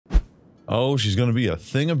Oh, she's gonna be a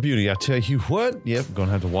thing of beauty. I tell you what. Yep,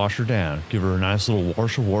 gonna have to wash her down. Give her a nice little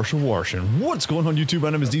wash. And what's going on, YouTube?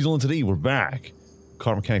 My name is Diesel, and today we're back.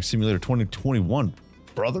 Car Mechanic Simulator 2021,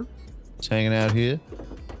 brother. Just hanging out here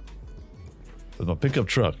with my pickup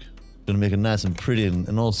truck. Gonna make it nice and pretty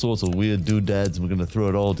and all sorts of weird doodads, and we're gonna throw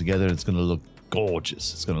it all together. And it's gonna look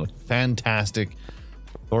gorgeous. It's gonna look fantastic.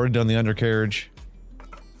 Already done the undercarriage.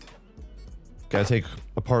 Gotta take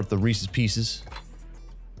apart the Reese's Pieces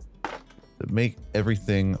to make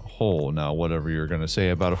everything whole. Now, whatever you're gonna say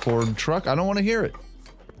about a Ford truck, I don't want to hear it.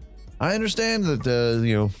 I understand that,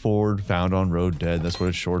 you know, Ford found on road dead. That's what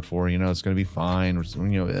it's short for. You know, it's gonna be fine.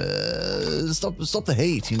 You know, stop the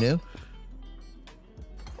hate. You know.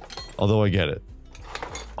 Although I get it,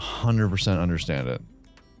 100% understand it.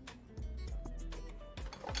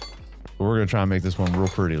 But we're gonna try and make this one real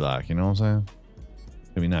pretty, like, you know what I'm saying? It's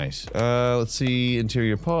gonna be nice. Let's see,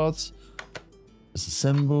 interior parts.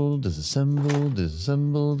 Disassembled.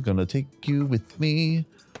 Gonna take you with me.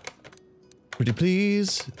 Pretty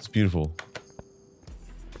please. It's beautiful.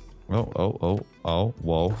 Whoa.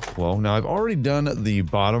 Now I've already done the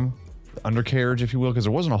bottom undercarriage, if you will, because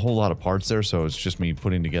there wasn't a whole lot of parts there, so it's just me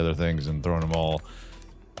putting together things and throwing them all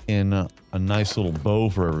in a nice little bow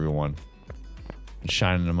for everyone and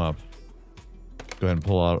shining them up. Go ahead and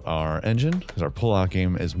pull out our engine, because our pull-out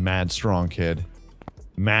game is mad strong, kid.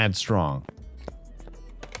 Mad strong.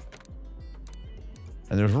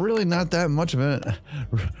 And there's really not that much of it.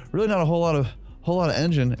 Really not a whole lot of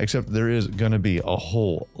engine, except there is gonna be a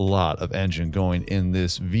whole lot of engine going in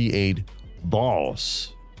this V8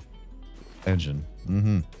 Boss engine.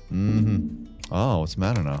 Oh, what's the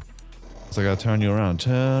matter now? So I gotta turn you around.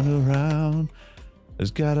 Turn around.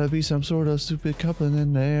 There's gotta be some sort of stupid coupling,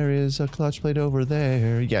 and there is a clutch plate over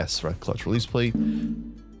there. Yes, right, clutch release plate.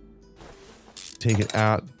 Take it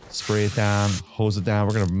out, spray it down, hose it down.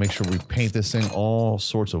 We're gonna make sure we paint this thing all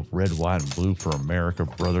sorts of red, white, and blue for America,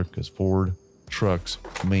 brother, because Ford trucks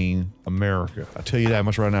mean America. I tell you that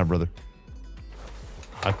much right now, brother.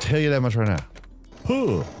 I tell you that much right now.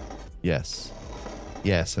 Huh. Yes.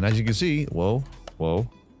 Yes, and as you can see, whoa,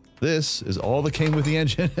 this is all that came with the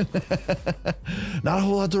engine. Not a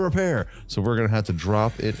whole lot to repair. So we're gonna have to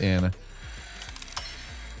drop it in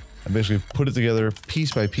and basically put it together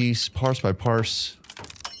piece by piece, parse by parse,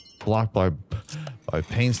 block by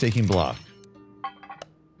painstaking block.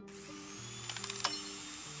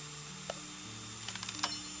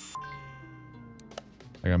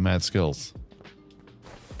 I got mad skills.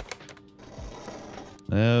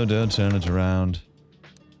 No, don't turn it around.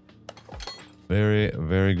 Very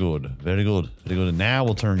good. Very good. And now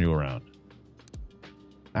we'll turn you around.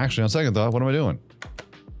 Actually, on second thought, what am I doing?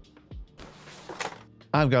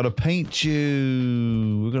 I've got to paint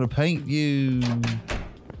you. We're going to paint you.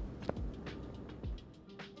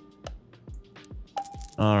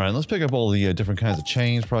 All right, let's pick up all the different kinds of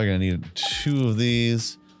chains. Probably going to need 2 of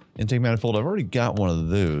these. Intake manifold, I've already got one of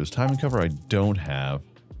those. Timing cover, I don't have.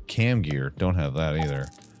 Cam gear, don't have that either.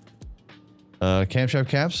 Camshaft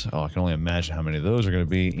caps, oh, I can only imagine how many of those are going to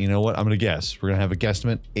be. You know what, I'm going to guess. We're going to have a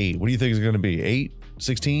guesstimate, 8. What do you think is going to be, 8?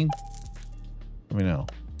 16? Let me know.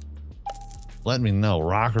 Let me know.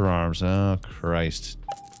 Rocker arms, oh Christ.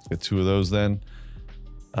 Let's get 2 of those then.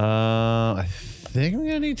 I think I'm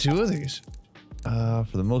going to need 2 of these. For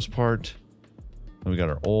the most part, we got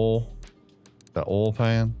our oil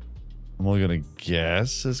pan. I'm only gonna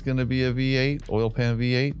guess it's gonna be a V8, oil pan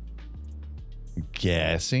V8.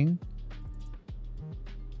 Guessing.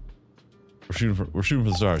 We're shooting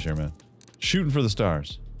for the stars here, man. Shooting for the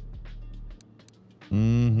stars. What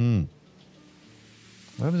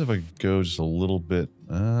happens if I go just a little bit?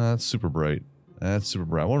 That's super bright. That's super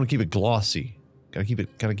bright. I want to keep it glossy. Gotta keep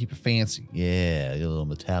it fancy. Yeah, get a little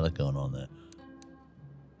metallic going on there.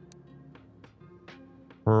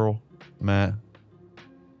 Pearl, matte.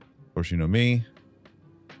 Of course, you know me.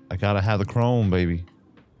 I gotta have the chrome, baby.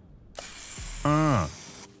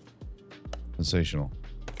 Sensational.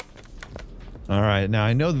 All right, now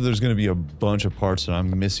I know that there's gonna be a bunch of parts that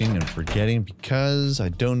I'm missing and forgetting because I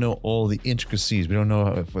don't know all the intricacies. We don't know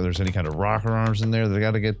if there's any kind of rocker arms in there that I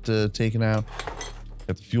gotta get taken out.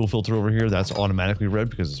 Got the fuel filter over here. That's automatically red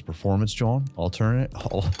because it's performance, John. It's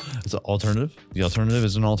an alternative. The alternative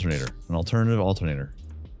is an alternator. An alternative alternator.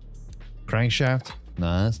 Crankshaft.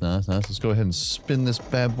 Nice. Let's go ahead and spin this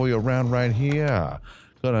bad boy around right here.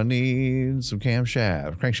 Gonna need some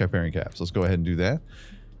crankshaft bearing caps. Let's go ahead and do that.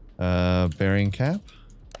 Bearing cap.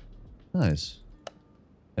 Nice.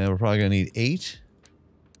 And we're probably gonna need 8.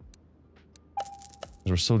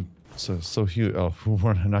 We're so huge. Oh,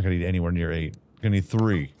 we're not gonna need anywhere near 8. Gonna need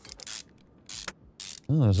 3.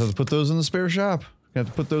 Oh, I just have to put those in the spare shop. Got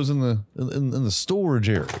to put those in the storage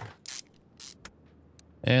area.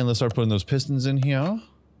 And let's start putting those pistons in here.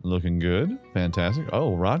 Looking good. Fantastic.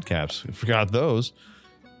 Oh, rod caps. Forgot those.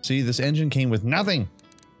 See, this engine came with nothing.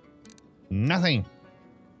 Nothing.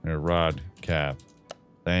 A rod cap.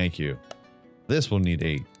 Thank you. This will need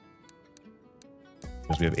 8.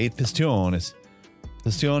 Because we have 8 pistones.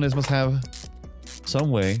 Pistones must have some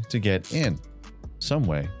way to get in. Some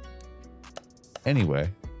way. Anyway,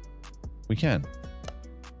 we can.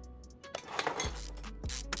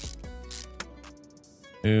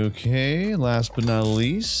 Okay, last but not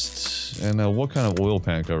least. And what kind of oil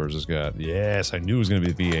pan covers this got? Yes, I knew it was going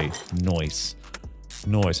to be V8. Nice.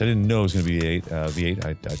 Nice. I didn't know it was going to be V8.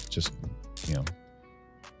 I just, you know,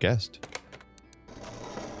 guessed.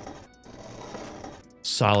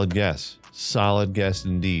 Solid guess. Solid guess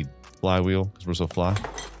indeed. Flywheel, because we're so fly.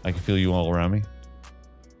 I can feel you all around me.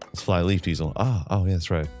 Let's fly leaf diesel. Oh yeah,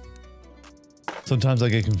 that's right. Sometimes I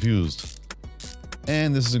get confused.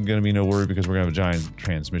 And this isn't going to be no worry because we're going to have a giant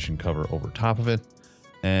transmission cover over top of it.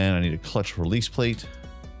 And I need a clutch release plate.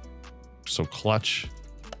 So clutch.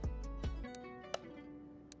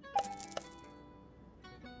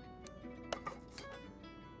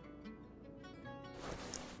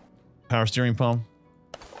 Power steering pump.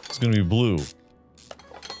 It's going to be blue.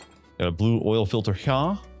 Got a blue oil filter here.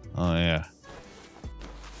 Oh yeah.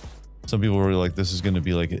 Some people were like, this is going to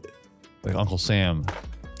be like Uncle Sam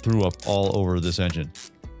threw up all over this engine.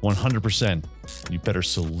 100%. You better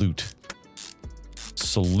salute.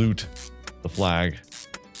 Salute the flag.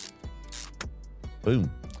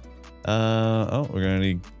 Boom. Oh, we're going to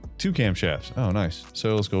need 2 camshafts. Oh, nice.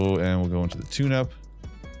 So let's go and we'll go into the tune-up.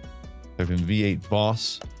 Type in V8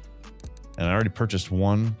 Boss. And I already purchased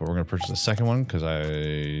one, but we're going to purchase a second one because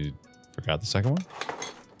I forgot the second one.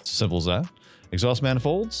 It's as simple as that. Exhaust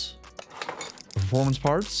manifolds. Performance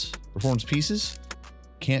parts. Performance pieces.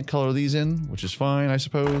 Can't color these in, which is fine, I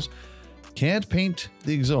suppose. Can't paint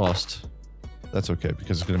the exhaust. That's okay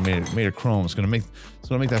because it's gonna made of chrome. It's gonna make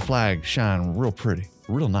that flag shine real pretty,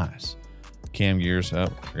 real nice. Cam gears. Oh,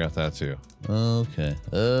 forgot that too. Okay.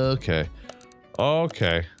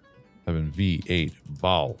 Having V8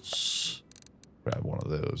 balls. Grab one of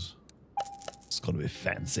those. It's gonna be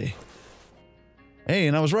fancy. Hey,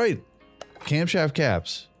 and I was right. Camshaft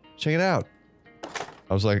caps. Check it out.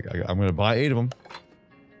 I was like, I'm gonna buy 8 of them.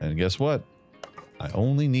 And guess what? I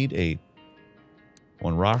only need 8.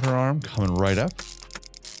 One rocker arm coming right up.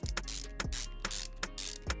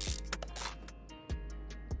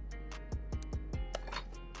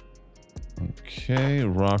 Okay,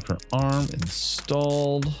 rocker arm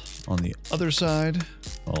installed on the other side.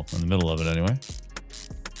 Well, in the middle of it anyway.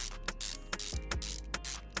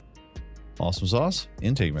 Awesome sauce.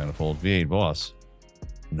 Intake manifold. V8 Boss.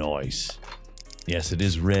 Nice. Yes, it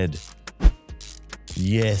is red.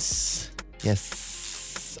 Yes.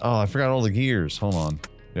 Yes. Oh, I forgot all the gears. Hold on.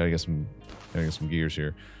 Gotta get some gears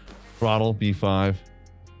here. Throttle, B5.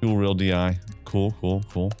 Dual rail DI. Cool.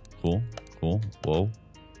 Whoa.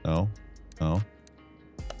 No.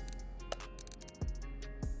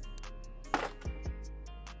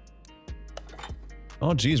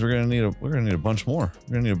 Oh geez, we're gonna need a bunch more.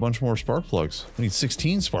 We're gonna need a bunch more spark plugs. We need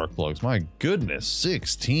 16 spark plugs. My goodness,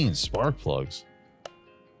 16 spark plugs.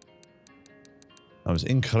 I was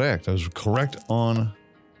incorrect. I was correct on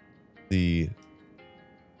the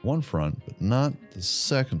one front, but not the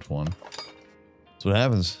second one. That's what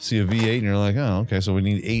happens. See a V8 and you're like, oh, okay, so we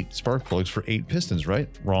need 8 spark plugs for 8 pistons, right?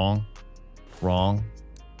 Wrong.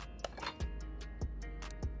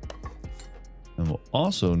 And we'll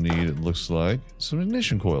also need, it looks like, some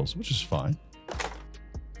ignition coils, which is fine.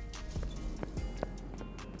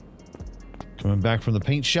 Coming back from the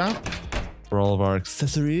paint shop for all of our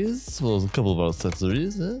accessories. Well, a couple of our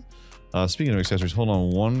accessories. Speaking of accessories, hold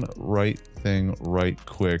on one right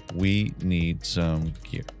quick. We need some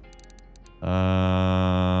gear.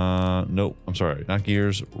 Nope, I'm sorry, not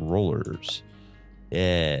gears, rollers.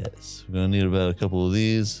 Yes, we're gonna need about a couple of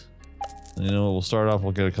these. And you know what, we'll start off,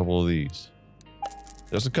 we'll get a couple of these.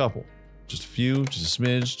 Just a couple. Just a few, just a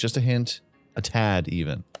smidge, just a hint, a tad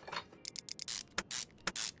even.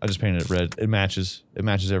 I just painted it red. It matches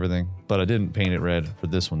everything, but I didn't paint it red for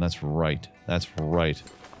this one. That's right.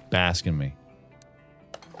 Bask in me.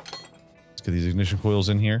 Let's get these ignition coils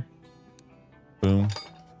in here. Boom.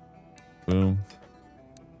 Boom.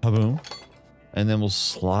 And then we'll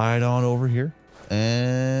slide on over here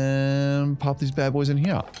and pop these bad boys in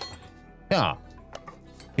here. Yeah.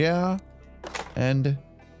 And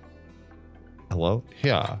hello.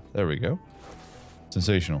 Yeah. There we go.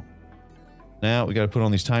 Sensational. Now we got to put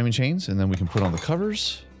on these timing chains and then we can put on the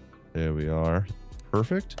covers. There we are.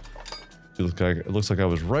 Perfect. It looks like I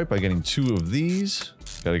was right by getting 2 of these.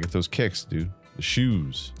 Gotta get those kicks, dude. The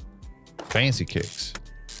shoes. Fancy kicks.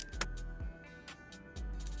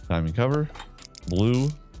 Timing cover. Blue.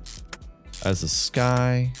 As the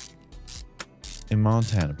sky. In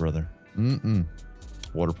Montana, brother.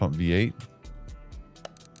 Water pump V8.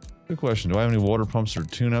 Good question. Do I have any water pumps or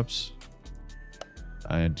tune-ups?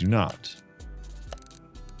 I do not.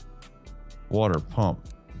 Water pump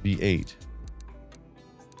V8.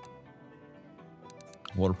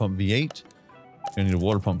 Water pump V8. Gonna need a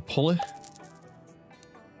water pump pulley.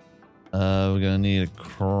 We're gonna need a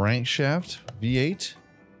crankshaft V8.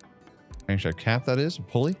 Crankshaft cap, that is, a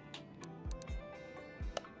pulley.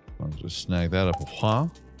 I'll just snag that up a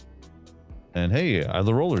while. And hey, I have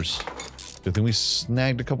the rollers. Good thing we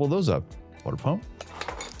snagged a couple of those up. Water pump.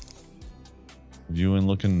 Viewing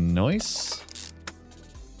looking nice.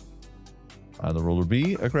 The roller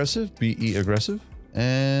B, aggressive. BE, aggressive.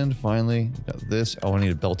 And finally, got this. Oh, I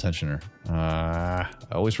need a belt tensioner. I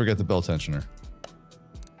always forget the belt tensioner.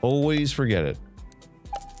 Always forget it.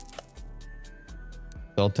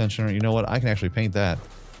 Belt tensioner. You know what? I can actually paint that.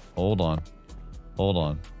 Hold on. Hold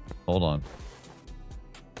on. Hold on.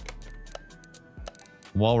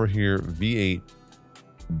 While we're here, V8.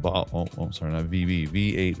 Sorry, not VB.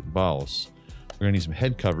 V8 balls. We're gonna need some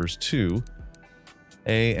head covers too.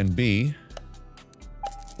 A and B.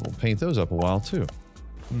 We'll paint those up a while too.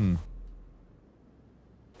 I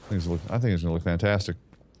think it's gonna look fantastic.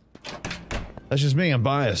 That's just me. I'm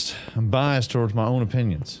biased. I'm biased towards my own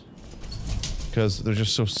opinions because they're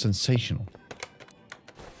just so sensational.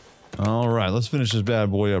 All right, let's finish this bad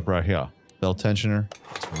boy up right here. Belt tensioner.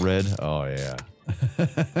 It's red. Oh yeah.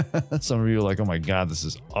 Some of you are like, oh my god, this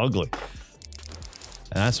is ugly.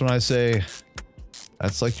 And that's when I say,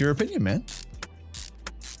 that's like your opinion, man.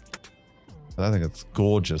 But I think it's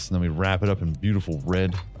gorgeous. And then we wrap it up in beautiful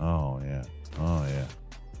red. Oh yeah. Oh yeah.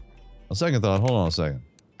 A second thought. Hold on a second.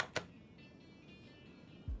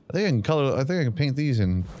 I think I can color. I think I can paint these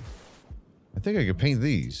in. I think I can paint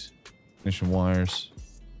these. Ignition wires.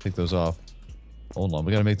 Take those off. Hold on.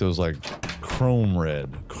 We gotta make those like chrome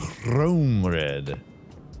red. Chrome red.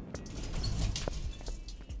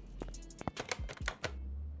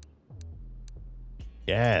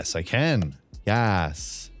 Yes, I can.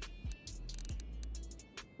 Yes.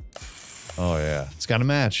 Oh yeah. It's gotta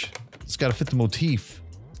match. It's gotta fit the motif.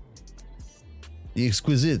 The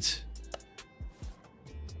exquisite.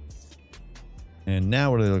 And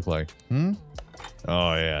now what do they look like?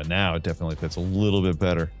 Oh yeah, now it definitely fits a little bit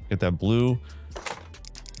better. Get that blue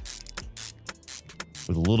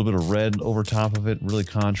with a little bit of red over top of it. Really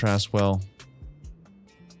contrasts well.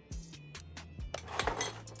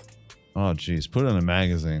 Oh geez, put it in a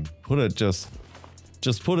magazine. Put it just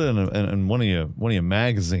put it in one of your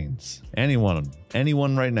magazines.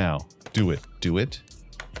 Anyone right now. Do it. Do it.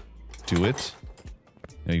 Do it.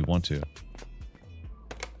 No, you want to.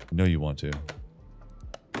 No, you want to.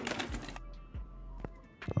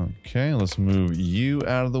 Okay, let's move you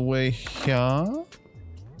out of the way here.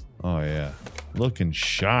 Oh yeah, looking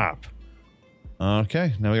sharp.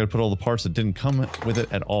 Okay, now we gotta put all the parts that didn't come with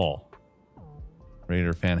it at all.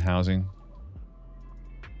 Radiator fan housing.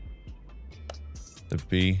 The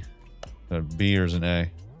B. Is that a B or is an A?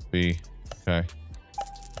 B. Okay.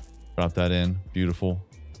 Drop that in. Beautiful.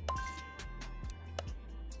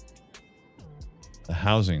 The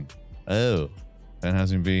housing. Oh. Fan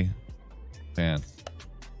housing B. Fan.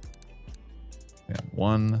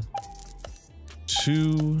 1,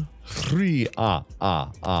 2, 3. 4.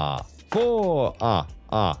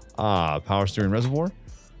 Power steering reservoir.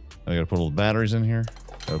 I gotta put all the batteries in here.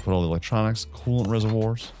 Gotta put all the electronics, coolant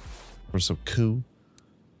reservoirs. We're so cool.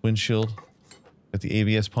 Windshield. Got the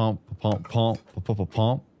ABS pump. Pump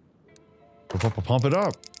it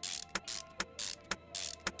up.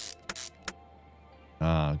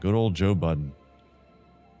 Good old Joe Budden.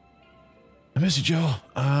 I miss you, Joe.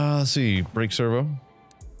 Let's see. Brake servo.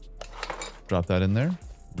 Drop that in there.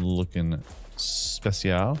 Looking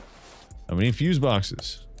special. And we need fuse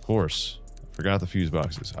boxes. Of course. Forgot the fuse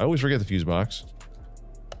boxes. I always forget the fuse box.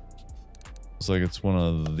 Looks like it's one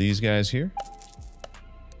of these guys here.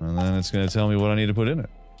 And then it's going to tell me what I need to put in it.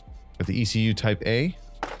 Got the ECU type A.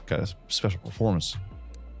 Got a special performance.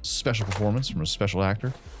 Special performance from a special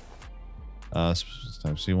actor.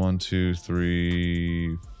 Type C, 1, 2,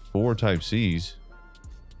 3, 4 type C's.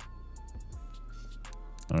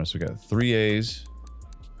 Alright, so we got 3 A's.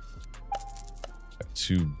 Got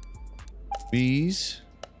 2 B's.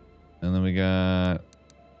 And then we got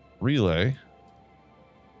relay.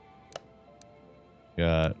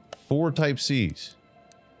 Got 4 type C's.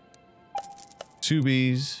 2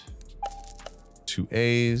 B's. 2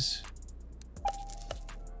 A's.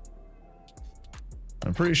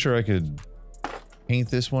 I'm pretty sure I could paint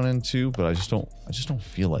this one in too, but I just don't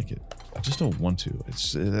feel like it. I just don't want to.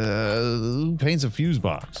 It's paints a fuse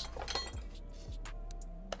box.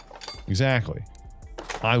 Exactly.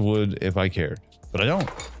 I would if I cared, but I don't.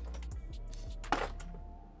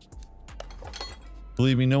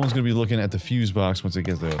 Believe me, no one's going to be looking at the fuse box once they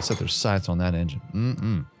get there. Set their sights on that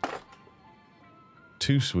engine.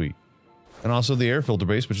 Too sweet. And also the air filter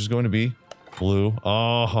base, which is going to be blue.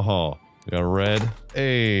 Oh, we got red.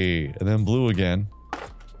 Hey, and then blue again.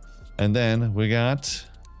 And then we got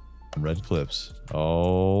red clips.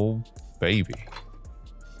 Oh, baby.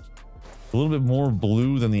 A little bit more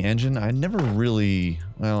blue than the engine. I never really...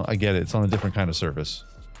 Well, I get it. It's on a different kind of surface.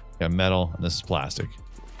 Got metal, and this is plastic.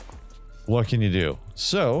 What can you do?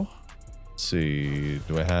 So, let's see.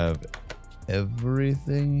 Do I have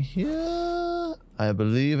everything here? I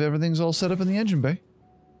believe everything's all set up in the engine bay.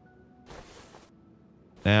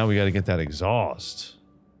 Now we got to get that exhaust.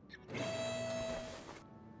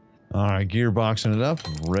 All right, gearboxing it up.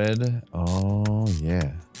 Red. Oh,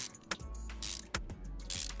 yeah.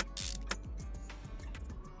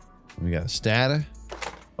 We got static.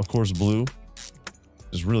 Of course, blue.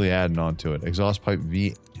 Just really adding on to it. Exhaust pipe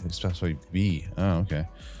V. Exhaust pipe B. Oh, okay.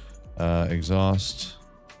 Exhaust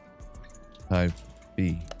type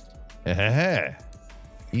B.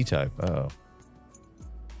 E-type. Oh.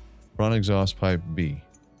 Front exhaust pipe B.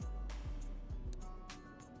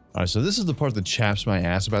 Alright, so this is the part that chaps my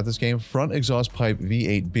ass about this game. Front exhaust pipe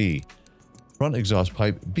V8B. Front exhaust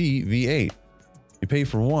pipe B V8. You pay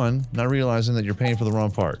for one, not realizing that you're paying for the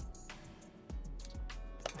wrong part.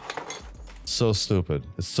 So stupid.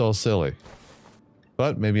 It's so silly.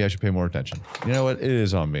 But maybe I should pay more attention. You know what? It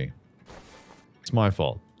is on me. It's my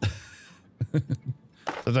fault.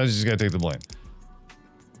 Sometimes you just gotta take the blame.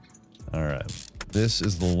 Alright. This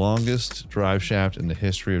is the longest drive shaft in the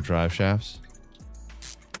history of drive shafts.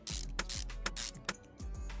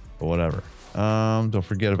 But whatever. Don't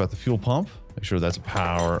forget about the fuel pump. Make sure that's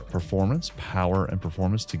power and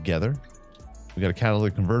performance together. We got a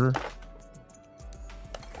catalytic converter.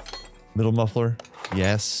 Middle muffler.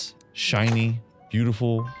 Yes. Shiny.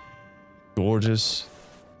 Beautiful. Gorgeous.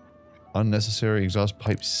 Unnecessary. Exhaust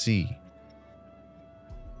pipe C.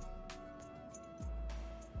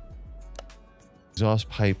 Exhaust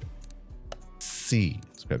pipe C.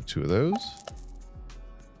 Let's grab two of those.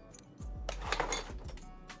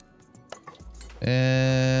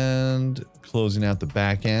 And closing out the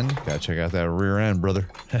back end. Gotta check out that rear end, brother.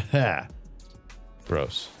 Haha.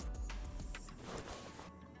 Gross.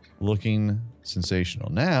 Looking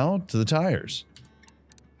sensational. Now to the tires.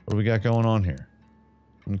 What do we got going on here?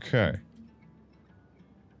 Okay.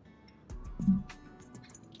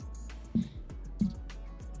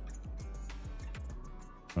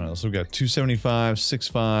 All right, so we got 275,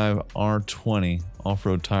 6.5, R20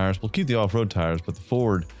 off-road tires. We'll keep the off-road tires, but the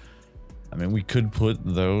Ford, I mean, we could put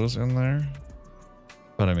those in there.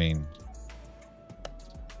 But I mean,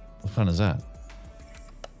 what fun is that?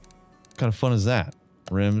 What kind of fun is that?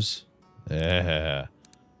 Rims. Yeah.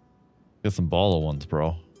 Get some baller ones,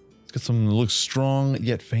 bro. Let's get some that looks strong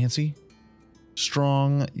yet fancy.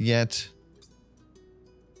 Strong yet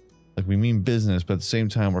like we mean business, but at the same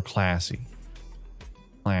time we're classy.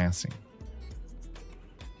 Classy.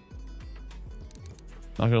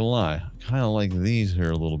 Not gonna lie, I kind of like these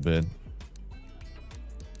here a little bit.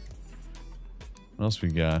 What else we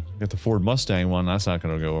got? We got the Ford Mustang one. That's not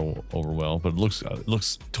gonna go over well, but it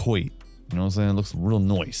looks toy. You know what I'm saying? It looks real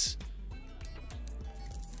nice.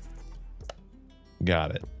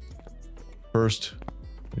 Got it. First,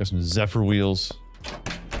 we got some Zephyr wheels.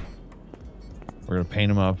 We're gonna paint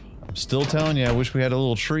them up. I'm still telling you, I wish we had a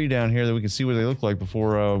little tree down here that we could see what they look like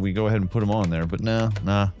before we go ahead and put them on there. But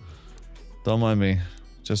nah. Don't mind me.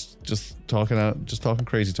 Just talking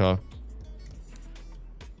crazy talk.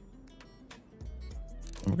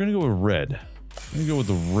 And we're gonna go with red. I'm gonna go with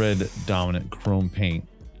the red dominant chrome paint.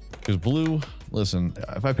 Because blue, listen,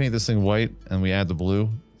 if I paint this thing white and we add the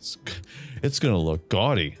blue, it's gonna look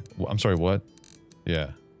gaudy. I'm sorry, what?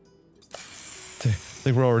 Yeah. I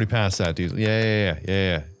think we're already past that, Diesel.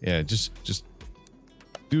 Yeah. Just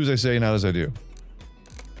do as I say, not as I do.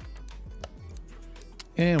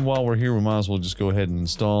 And while we're here, we might as well just go ahead and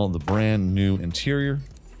install the brand new interior.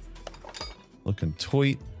 Looking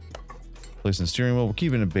toit. Placing the steering wheel. We're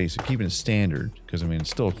keeping it basic, keeping it standard, because I mean, it's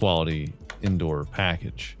still a quality indoor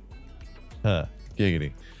package.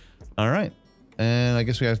 Giggity. All right. And I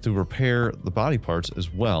guess we have to repair the body parts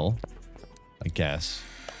as well. I guess.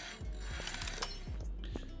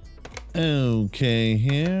 Okay,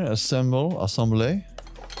 here. Assembly.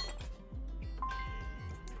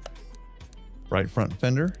 Right front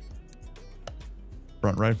fender.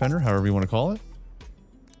 Front right fender, however you want to call it.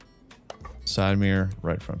 Side mirror,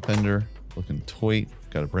 right front fender. Looking toit.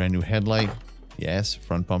 Got a brand new headlight. Yes.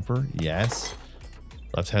 Front bumper. Yes.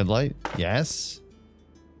 Left headlight. Yes.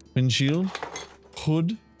 Windshield.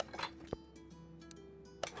 Hood.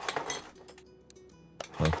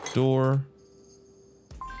 Left door.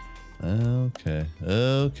 Okay.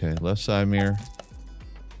 Okay. Left side mirror.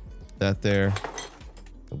 That there.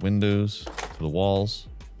 The windows. To the walls.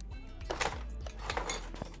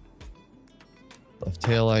 Left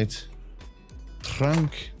taillight.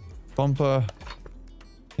 Trunk. Bumper.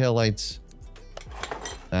 Taillights.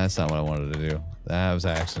 That's not what I wanted to do. That was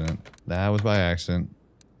accident. That was by accident.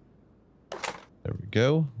 There we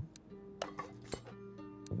go.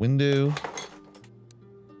 Window.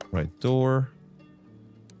 Right door.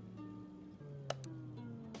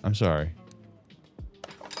 I'm sorry.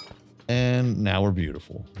 And now we're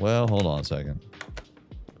beautiful. Well, hold on a second.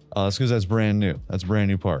 Oh, that's because that's brand new. That's a brand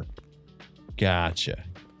new part. Gotcha.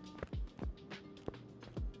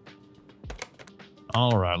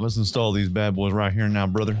 All right, let's install these bad boys right here now,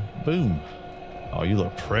 brother. Boom. Oh, you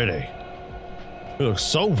look pretty. You look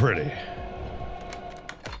so pretty.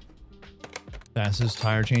 Fastest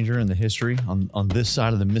tire changer in the history on this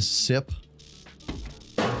side of the Mississippi.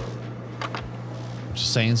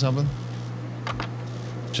 Just saying something.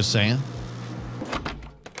 Just saying.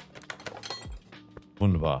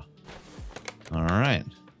 Wunderbar. All right.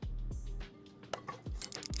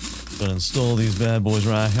 Gonna install these bad boys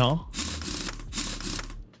right here.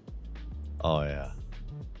 Oh yeah.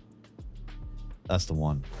 That's the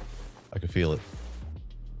one. I can feel it.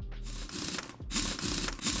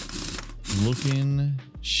 Looking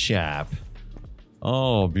sharp.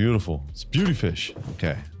 Oh, beautiful. It's beauty fish.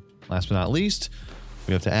 Okay. Last but not least,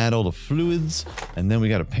 we have to add all the fluids, and then we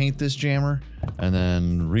got to paint this jammer, and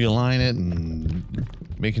then realign it, and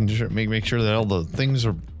make sure that all the things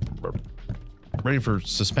are ready for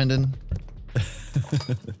suspending.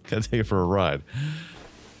 Gotta take it for a ride.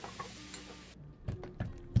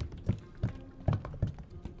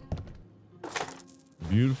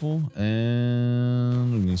 Beautiful,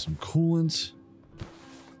 and we need some coolant.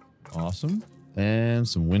 Awesome. And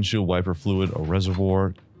some windshield wiper fluid or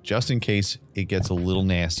reservoir, just in case it gets a little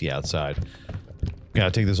nasty outside.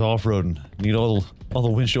 Gotta take this off-roading. Need all the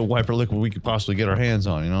windshield wiper liquid we could possibly get our hands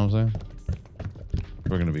on, you know what I'm saying?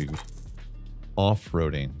 We're gonna be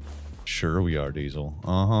off-roading. Sure we are, Diesel.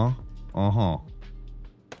 Uh-huh. Uh-huh.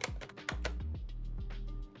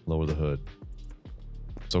 Lower the hood.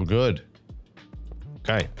 So good.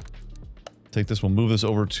 Okay. Take this, we'll move this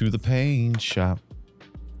over to the paint shop.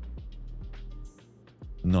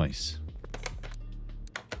 Nice.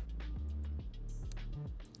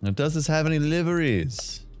 Now, does this have any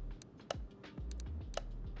liveries?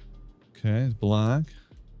 Okay, it's black.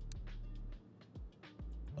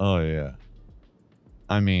 Oh, yeah.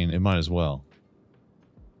 I mean, it might as well.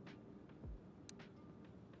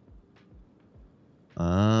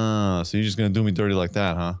 Ah, so you're just gonna do me dirty like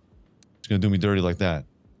that, huh? Just gonna do me dirty like that.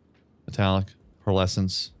 Metallic,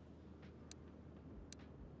 pearlescence.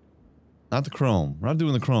 Not the chrome. We're not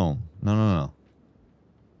doing the chrome. No, no, no.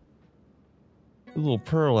 A little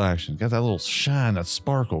pearl action. Got that little shine, that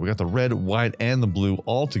sparkle. We got the red, white, and the blue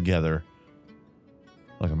all together.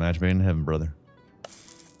 Like a match made in heaven, brother.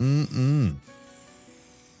 Mm-mm.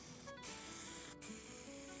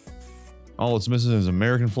 All it's missing is an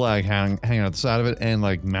American flag hanging out the side of it and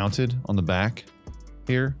like mounted on the back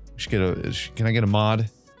here. We should get a, can I get a mod?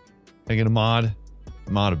 Can I get a mod?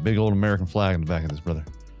 Mod a big old American flag on the back of this, brother.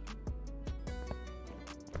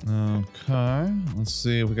 Okay, let's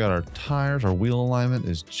see if we got our tires. Our wheel alignment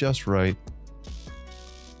is just right.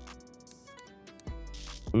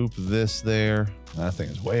 Boop this there. That thing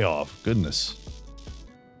is way off. Goodness.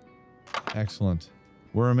 Excellent.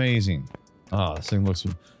 We're amazing. Ah, this thing looks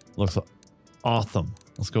awesome.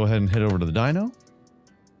 Let's go ahead and head over to the dyno.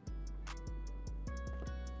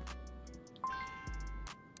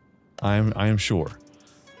 I am sure.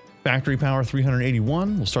 Factory power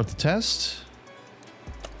 381. We'll start the test.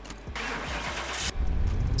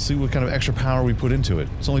 See what kind of extra power we put into it.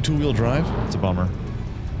 It's only two-wheel drive. It's a bummer.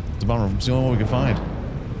 It's a bummer. It's the only one we can find.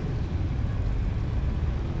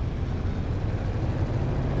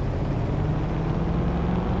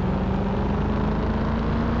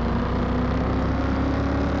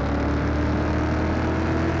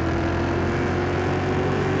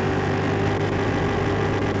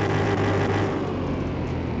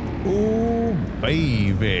 Oh,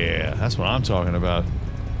 baby. That's what I'm talking about.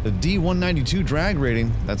 The D192 drag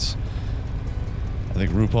rating, that's... I think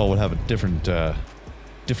RuPaul would have a different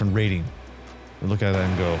rating. We'd look at that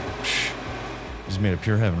and go, psh, just made a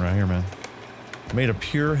pure heaven right here, man. Made of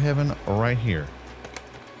pure heaven right here.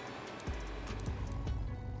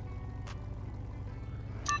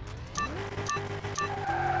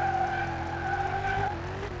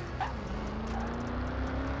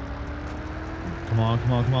 Come on,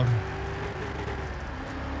 come on, come on.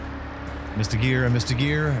 Missed a gear, I missed a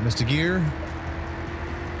gear, I missed a gear.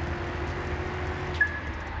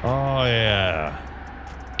 Oh yeah.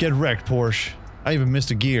 Get wrecked, Porsche. I even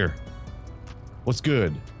missed a gear. What's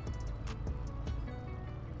good?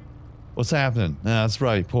 What's happening? Nah, that's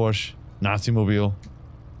right, Porsche. Nazi mobile.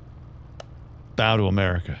 Bow to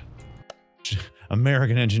America.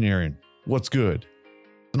 American engineering. What's good?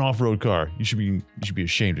 It's an off-road car. You should be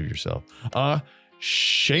ashamed of yourself.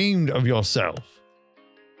 Ashamed of yourself.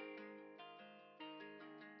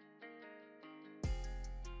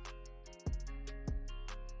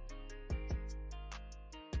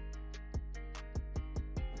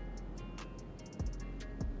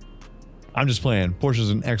 I'm just playing. Porsche's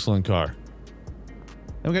an excellent car.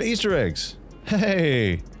 And we got Easter eggs.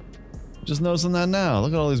 Hey! Just noticing that now.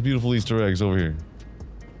 Look at all these beautiful Easter eggs over here.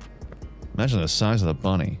 Imagine the size of the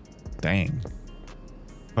bunny. Dang.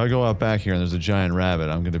 If I go out back here and there's a giant rabbit,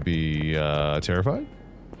 I'm gonna be, terrified?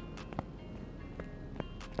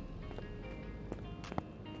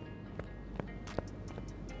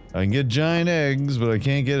 I can get giant eggs, but I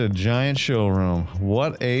can't get a giant showroom.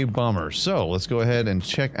 What a bummer. So, let's go ahead and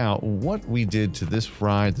check out what we did to this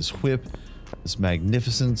ride, this whip, this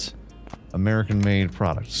magnificent American-made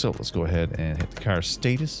product. So, let's go ahead and hit the car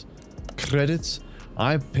status. Credits.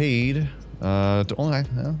 I paid, I thought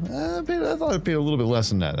I paid a little bit less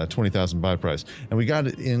than that, that 20,000 buy price. And we got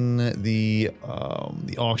it in the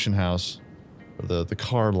auction house, or the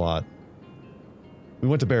car lot. We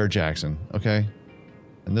went to Barrett-Jackson, okay?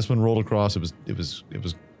 And this one rolled across. It was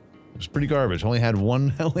pretty garbage. Only had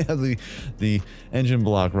the engine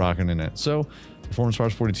block rocking in it. So performance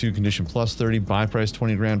parts 42, condition plus 30, buy price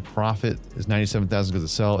 20 grand, profit is 97,000 because the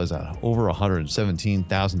sell is at over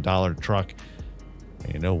 $117,000 truck.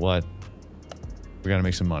 And you know what? We gotta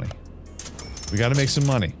make some money. We gotta make some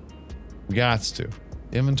money. We gots to.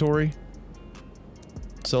 Inventory.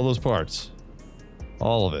 Sell those parts.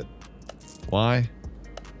 All of it. Why?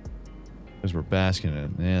 Because we're basking in it.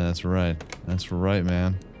 Yeah, that's right. That's right,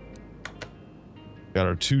 man. Got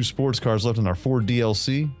our 2 sports cars left in our Ford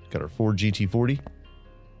DLC. Got our Ford GT40.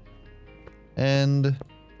 And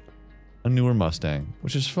a newer Mustang,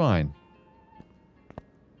 which is fine.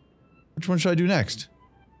 Which one should I do next?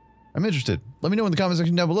 I'm interested. Let me know in the comment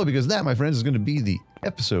section down below, because that, my friends, is going to be the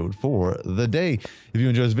episode for the day. If you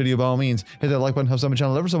enjoyed this video, by all means, hit that like button, helps out my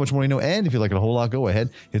channel ever so much more, you know. And if you like it a whole lot, go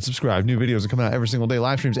ahead, hit subscribe. New videos are coming out every single day,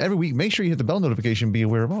 live streams every week. Make sure you hit the bell notification, be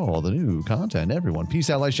aware of all the new content, everyone. Peace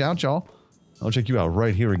out, lights out, y'all. I'll check you out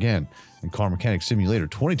right here again in Car Mechanic Simulator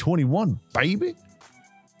 2021, baby.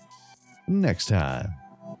 Next time.